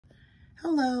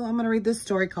Hello, I'm going to read this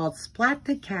story called Splat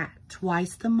the Cat,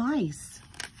 Twice the Mice.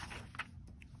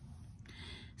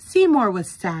 Seymour was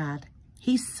sad.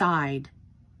 He sighed.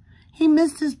 He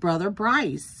missed his brother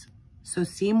Bryce. So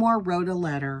Seymour wrote a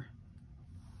letter.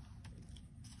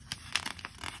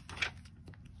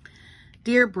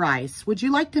 Dear Bryce, would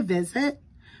you like to visit?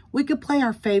 We could play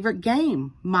our favorite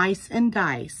game, Mice and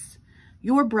Dice.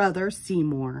 Your brother,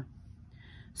 Seymour.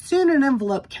 Soon an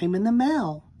envelope came in the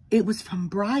mail. It was from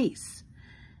Bryce.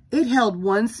 It held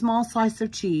one small slice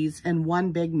of cheese and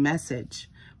one big message.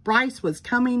 Bryce was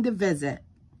coming to visit.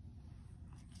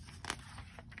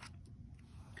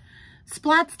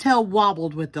 Splat's tail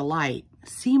wobbled with delight.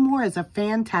 Seymour is a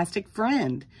fantastic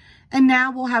friend. And now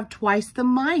we'll have twice the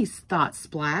mice, thought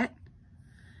Splat.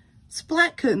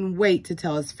 Splat couldn't wait to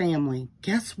tell his family.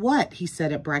 Guess what, he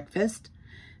said at breakfast.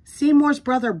 Seymour's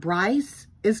brother Bryce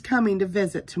is coming to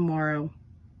visit tomorrow.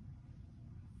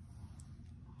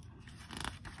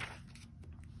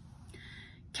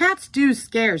 Cats do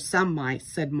scare some mice,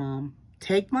 said Mom.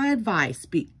 Take my advice,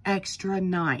 be extra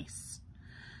nice.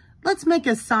 Let's make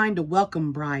a sign to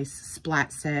welcome Bryce,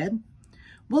 Splat said.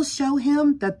 We'll show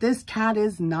him that this cat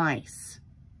is nice.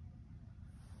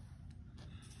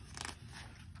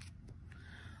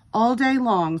 All day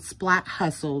long, Splat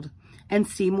hustled and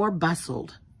Seymour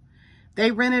bustled. They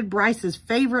rented Bryce's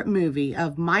favorite movie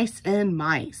of Mice and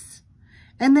Mice,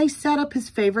 and they set up his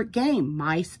favorite game,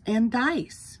 Mice and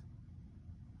Dice.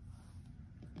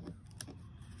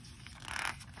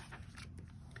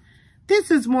 This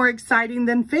is more exciting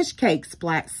than fish cake,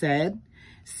 Splat said.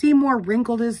 Seymour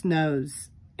wrinkled his nose.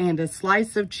 And a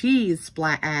slice of cheese,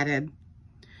 Splat added.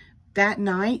 That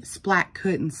night, Splat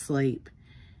couldn't sleep.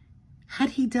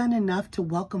 Had he done enough to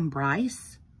welcome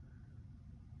Bryce?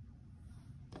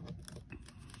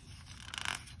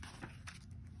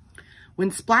 When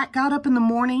Splat got up in the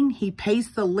morning, he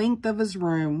paced the length of his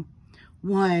room.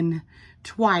 One,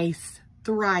 twice,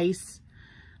 thrice.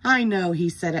 I know, he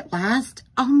said at last.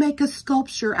 I'll make a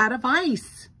sculpture out of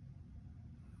ice.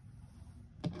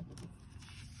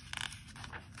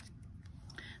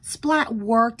 Splat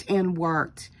worked and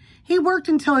worked. He worked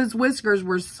until his whiskers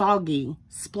were soggy.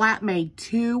 Splat made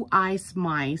 2 ice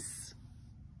mice.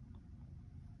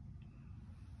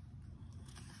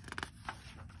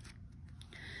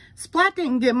 Splat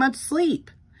didn't get much sleep,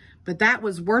 but that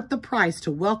was worth the price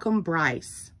to welcome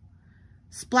Bryce.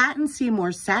 Splat and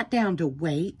Seymour sat down to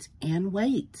wait and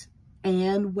wait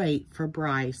and wait for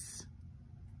Bryce.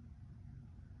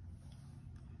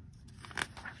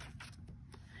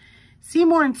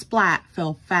 Seymour and Splat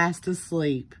fell fast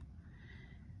asleep.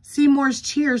 Seymour's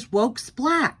cheers woke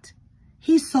Splat.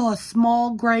 He saw a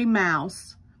small gray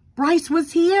mouse. Bryce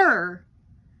was here.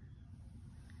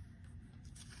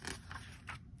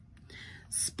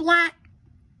 Splat!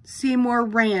 Seymour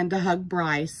ran to hug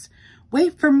Bryce.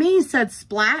 Wait for me, said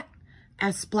Splat.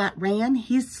 As Splat ran,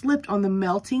 he slipped on the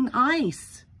melting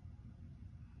ice.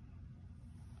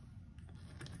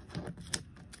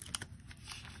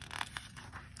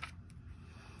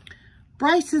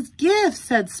 Bryce's gift,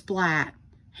 said Splat.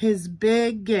 His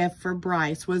big gift for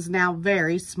Bryce was now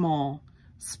very small.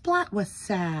 Splat was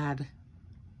sad.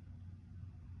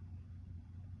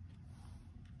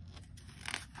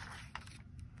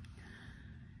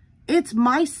 It's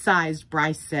mice-sized,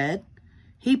 Bryce said.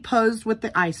 He posed with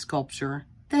the ice sculpture.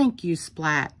 Thank you,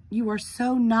 Splat. You are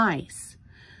so nice.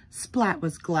 Splat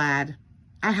was glad.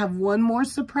 I have one more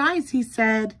surprise, he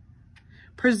said.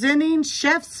 Presenting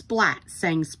Chef Splat,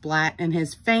 sang Splat in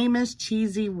his famous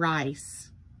cheesy rice.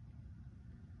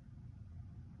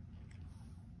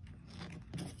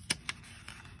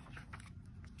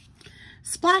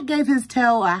 Splat gave his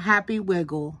tail a happy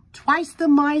wiggle. Twice the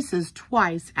mice is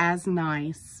twice as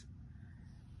nice.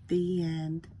 The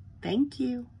end. Thank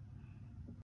you.